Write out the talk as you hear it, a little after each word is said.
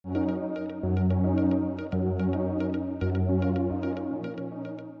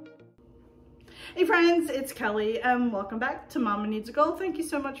Hey friends, it's Kelly and welcome back to Mama Needs a Goal. Thank you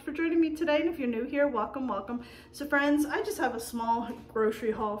so much for joining me today, and if you're new here, welcome, welcome. So friends, I just have a small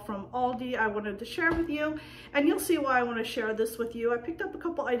grocery haul from Aldi I wanted to share with you, and you'll see why I want to share this with you. I picked up a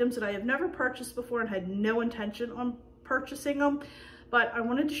couple items that I have never purchased before and had no intention on purchasing them, but I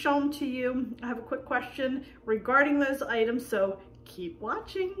wanted to show them to you. I have a quick question regarding those items, so keep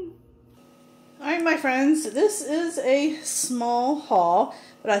watching. All right, my friends, this is a small haul,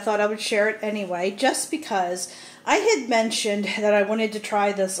 but I thought I would share it anyway, just because I had mentioned that I wanted to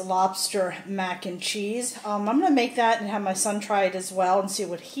try this lobster mac and cheese. I'm going to make that and have my son try it as well and see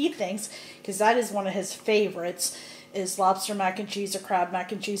what he thinks, because that is one of his favorites, is lobster mac and cheese or crab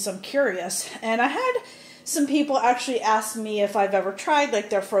mac and cheese. So I'm curious. And I had some people actually ask me if I've ever tried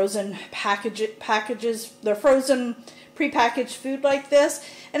like their frozen packages, their frozen prepackaged food like this,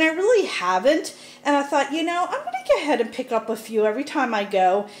 and I really haven't. And I thought, you know, I'm going to go ahead and pick up a few every time I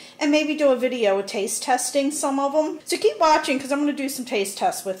go and maybe do a video of taste testing some of them. So keep watching, because I'm going to do some taste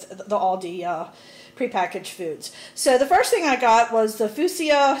tests with the Aldi prepackaged foods. So the first thing I got was the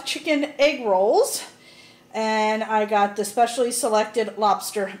fuchsia chicken egg rolls, and I got the specially selected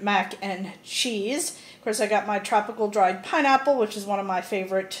lobster mac and cheese. Of course, I got my tropical dried pineapple, which is one of my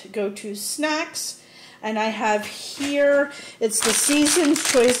favorite go-to snacks. And I have here, it's the Seasoned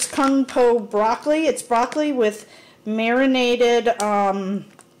Choice Kung Po broccoli. It's broccoli with marinated and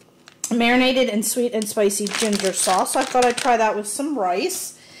sweet and spicy ginger sauce. So I thought I'd try that with some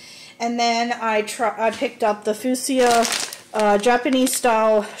rice. And then I picked up the fuchsia Japanese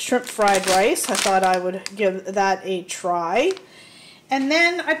style shrimp fried rice. I thought I would give that a try. And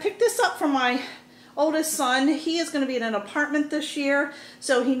then I picked this up for my oldest son. He is going to be in an apartment this year,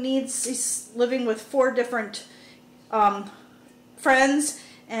 so he's living with 4 different friends,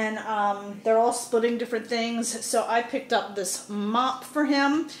 and they're all splitting different things. So I picked up this mop for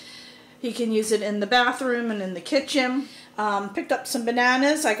him. He can use it in the bathroom and in the kitchen. Picked up some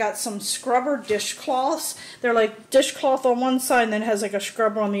bananas. I got some scrubber dishcloths. They're like dishcloth on one side and then has like a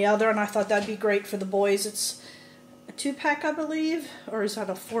scrubber on the other, and I thought that'd be great for the boys. It's a 2-pack, I believe, or is that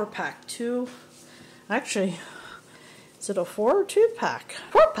a 4-pack? Actually, is it a 4 or 2-pack?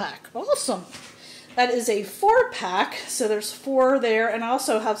 4-pack, awesome. That is a 4-pack, so there's 4 there, and I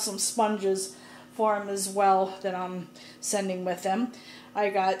also have some sponges for him as well that I'm sending with him. I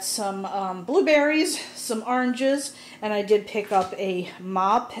got some blueberries, some oranges, and I did pick up a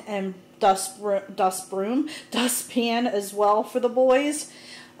mop and dustpan as well for the boys.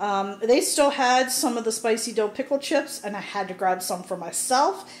 They still had some of the spicy dill pickle chips, and I had to grab some for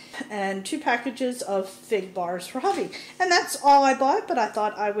myself, and 2 packages of fig bars for hubby. And that's all I bought, but I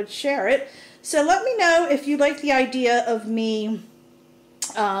thought I would share it. So let me know if you like the idea of me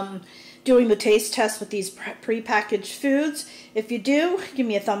doing the taste test with these pre-packaged foods. If you do, give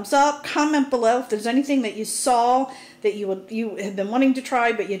me a thumbs up. Comment below if there's anything that you saw that you have been wanting to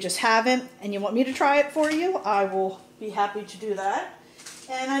try but you just haven't, and you want me to try it for you. I will be happy to do that.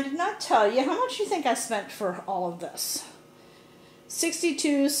 And I did not tell you how much you think I spent for all of this.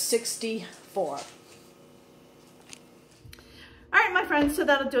 $62.64. Alright, my friends, so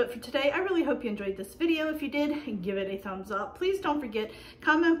that'll do it for today. I really hope you enjoyed this video. If you did, give it a thumbs up. Please don't forget,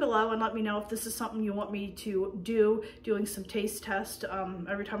 comment below and let me know if this is something you want me to do, doing some taste test.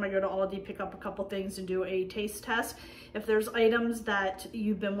 Every time I go to Aldi, pick up a couple things and do a taste test. If there's items that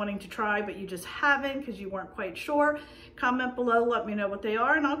you've been wanting to try but you just haven't because you weren't quite sure, comment below, let me know what they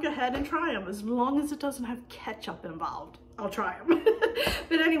are, and I'll go ahead and try them. As long as it doesn't have ketchup involved, I'll try them.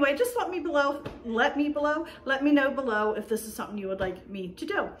 But anyway, just let me know below if this is something you would like me to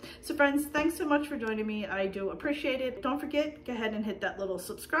do. So friends, thanks so much for joining me. I do appreciate it. Don't forget, go ahead and hit that little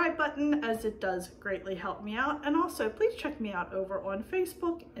subscribe button, as it does greatly help me out. And also, please check me out over on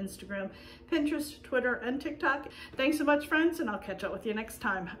Facebook, Instagram, Pinterest, Twitter, and TikTok. Thanks so much, friends, and I'll catch up with you next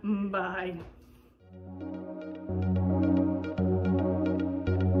time. Bye.